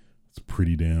 It's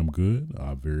pretty damn good.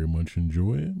 I very much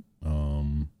enjoy it.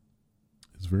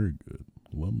 It's very good.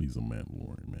 Love me some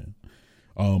Mandalorian, man.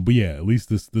 But yeah, at least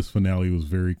this finale was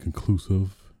very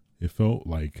conclusive. It felt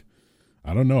like,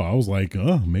 I don't know. I was like,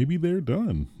 maybe they're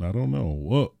done. I don't know.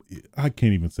 Well, I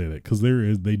can't even say that because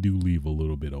they do leave a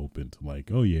little bit open to like,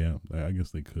 oh yeah, I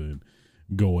guess they could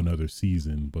go another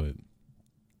season, but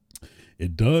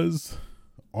it does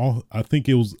I think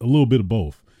it was a little bit of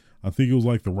both. I think it was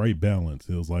like the right balance.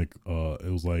 It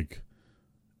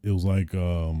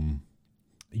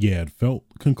felt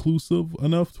conclusive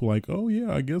enough to like, oh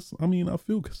yeah, I guess, I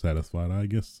feel satisfied. I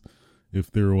guess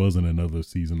if there wasn't another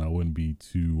season, I wouldn't be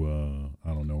too,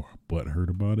 butthurt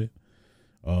about it.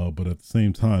 But at the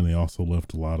same time, they also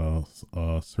left a lot of,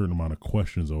 certain amount of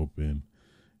questions open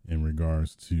in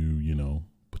regards to,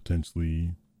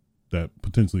 potentially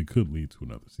could lead to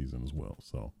another season as well.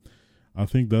 So I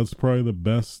think that's probably the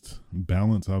best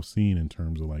balance I've seen in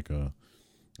terms of like a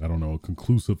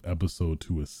conclusive episode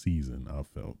to a season. I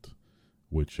felt,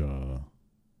 which I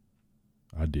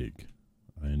dig.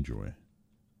 I enjoy.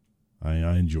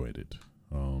 I enjoyed it.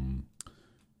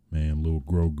 Man, little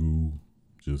Grogu,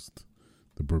 just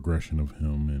the progression of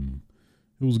him, and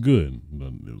it was good.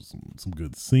 There was some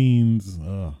good scenes.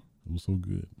 It was so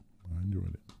good. I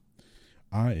enjoyed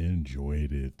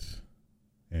it.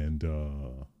 And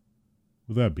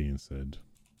with that being said,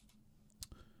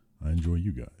 I enjoy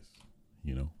you guys.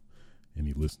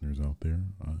 Any listeners out there,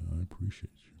 I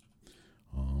appreciate you.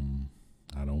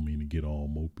 I don't mean to get all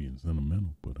mopey and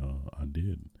sentimental, but I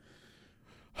did.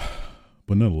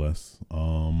 But nonetheless,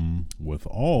 with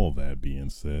all that being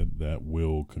said, that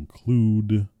will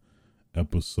conclude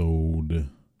episode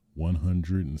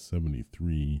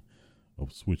 173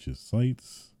 of Switch's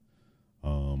Sights.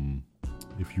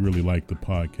 If you really like the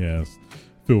podcast,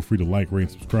 feel free to like, rate,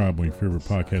 and subscribe on your favorite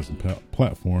podcasting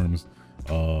platforms.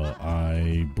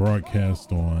 I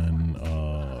broadcast on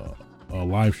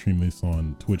live stream this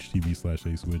on Twitch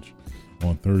TV/aswitch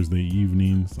on Thursday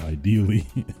evenings, ideally,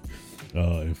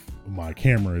 if my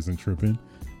camera isn't tripping.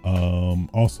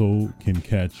 Also can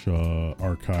catch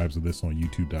archives of this on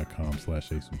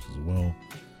youtube.com/aswitch as well.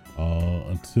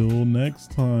 Until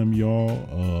next time,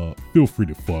 y'all, feel free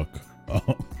to fuck.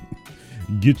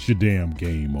 Get your damn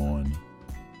game on.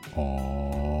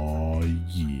 Aw,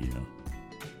 yeah.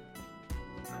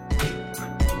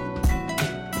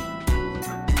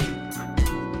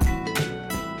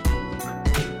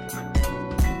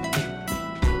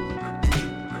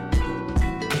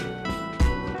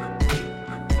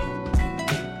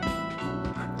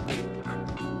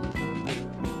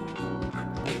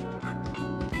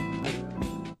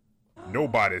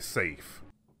 Nobody's safe.